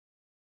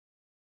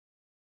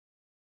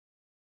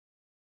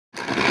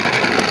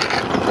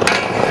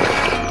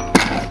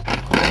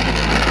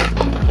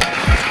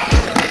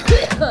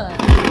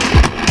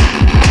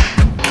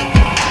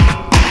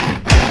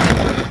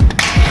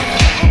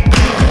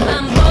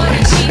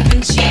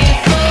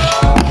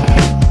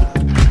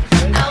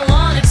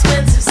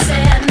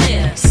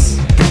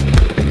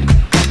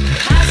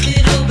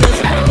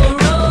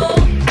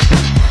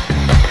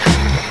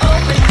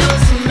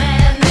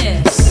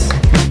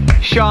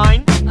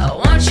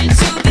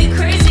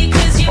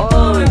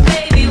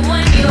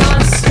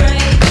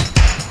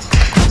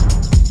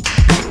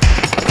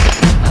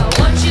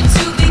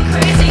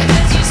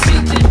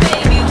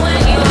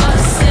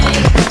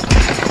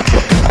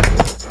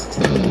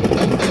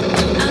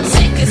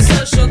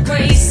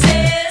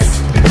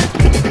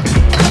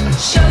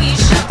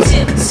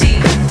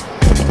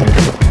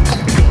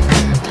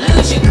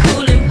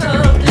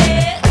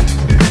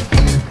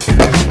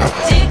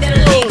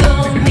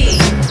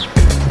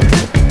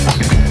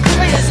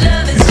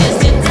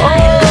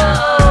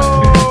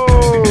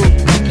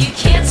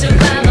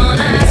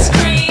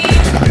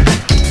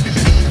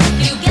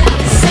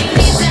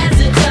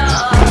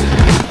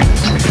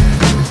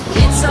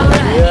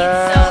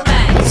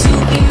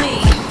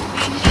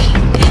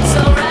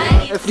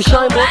even die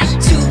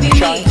shinebox.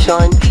 Shine,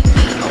 shine.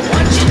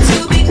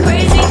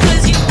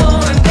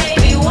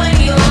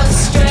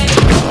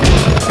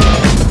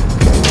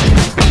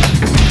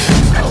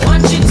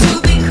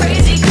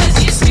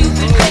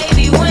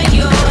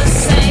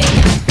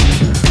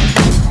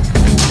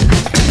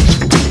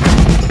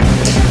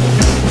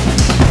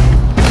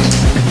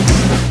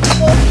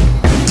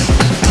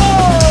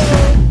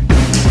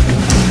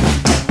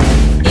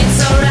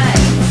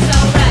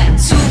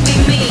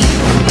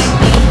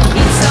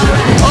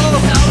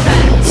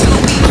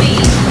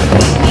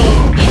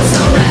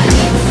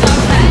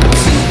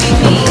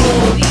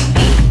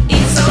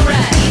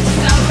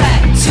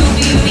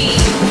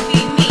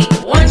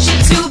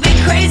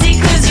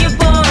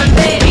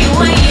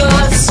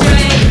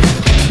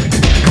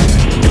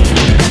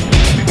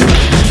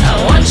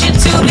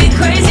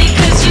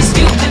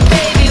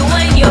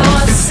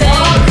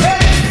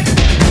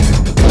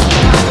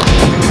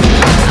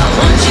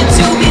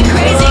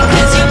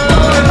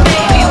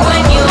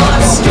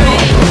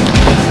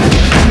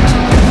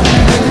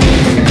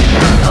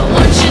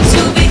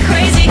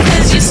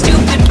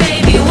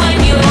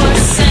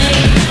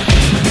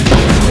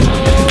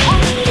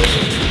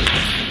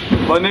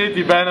 Wanneer is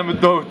die bijna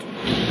met dood?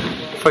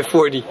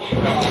 540.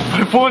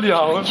 540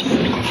 houden.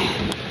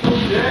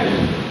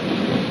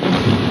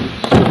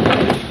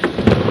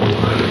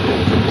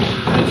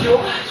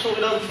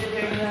 Sorry dat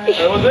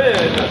ik Wat deed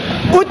je?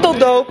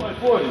 Oeteldoop.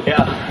 540?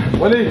 Ja.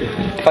 Wanneer?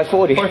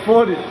 540.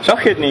 540.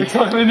 Zag je het Ik niet?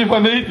 zag het niet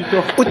van eten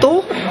toch?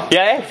 Oetel?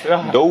 Ja, echt?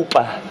 Ja.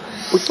 Dopa.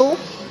 Oetel?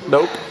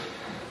 Doop.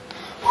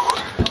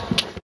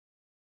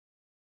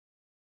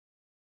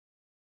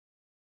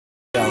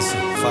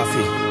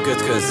 Fafi,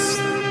 kut,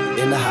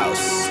 in the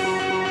house.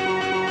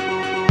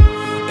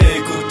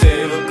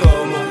 Écoutez, we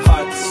komen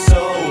hard,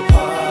 zo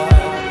hard.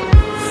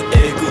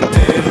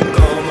 Écoutez, we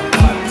komen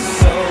hard,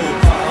 zo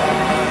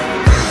hard.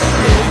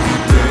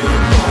 Écoutez,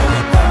 we komen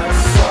hard,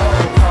 zo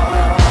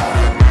hard.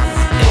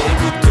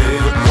 Écoutez,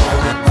 we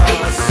komen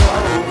hard, zo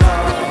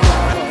hard.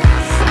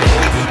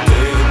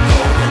 Écoutez, we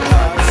komen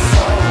hard,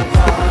 zo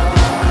hard.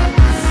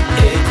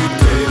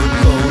 Écoutez, we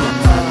komen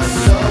hard,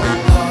 zo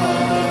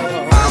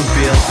hard.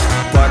 Aanbeeld,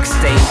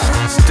 baksteen,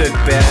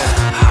 stukberg,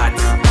 hard.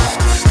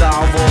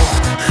 Staalwol,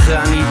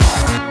 graniet,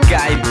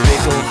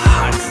 keibikkel,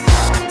 hard.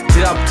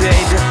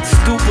 Traptreden,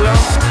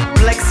 stoeprand,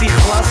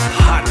 plexiglas,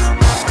 hard.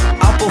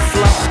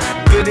 Appelflap,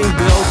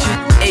 puddingbroodje,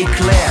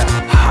 eclair,